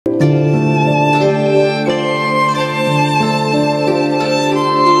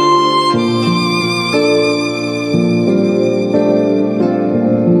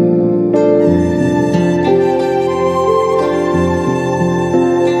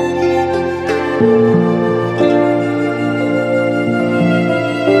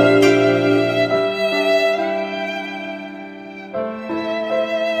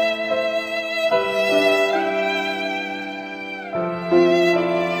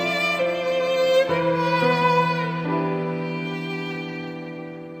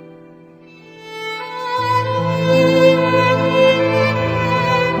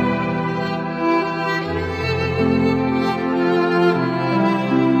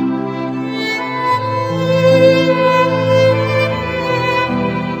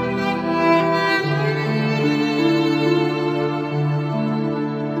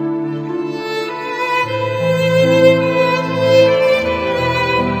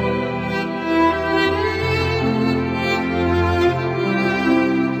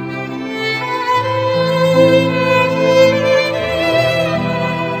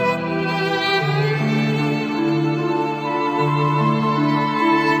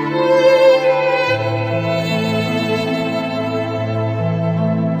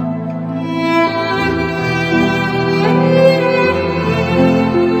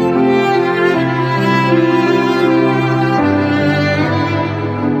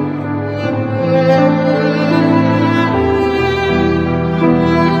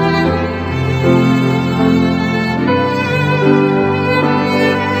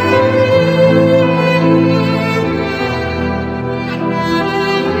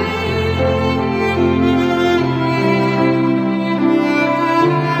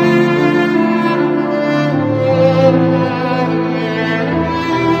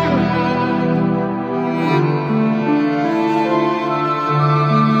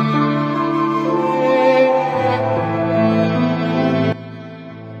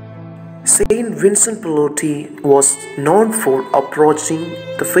Saint Vincent Pallotti was known for approaching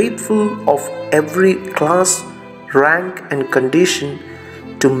the faithful of every class, rank, and condition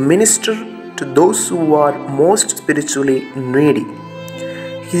to minister to those who are most spiritually needy.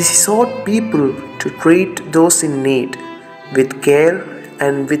 He sought people to treat those in need with care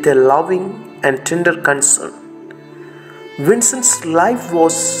and with a loving and tender concern. Vincent's life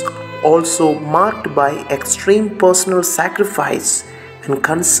was also marked by extreme personal sacrifice and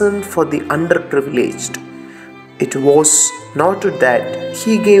concern for the underprivileged. It was noted that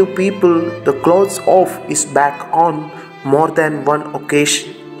he gave people the clothes off his back on more than one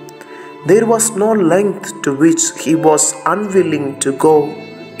occasion. There was no length to which he was unwilling to go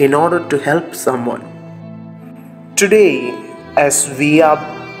in order to help someone. Today, as we are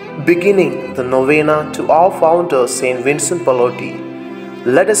beginning the novena to our founder Saint Vincent Pallotti,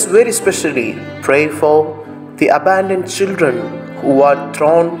 let us very specially pray for the abandoned children who are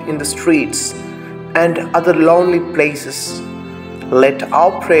thrown in the streets and other lonely places. Let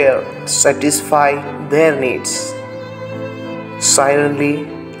our prayer satisfy their needs. Silently,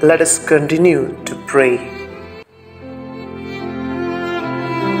 let us continue to pray.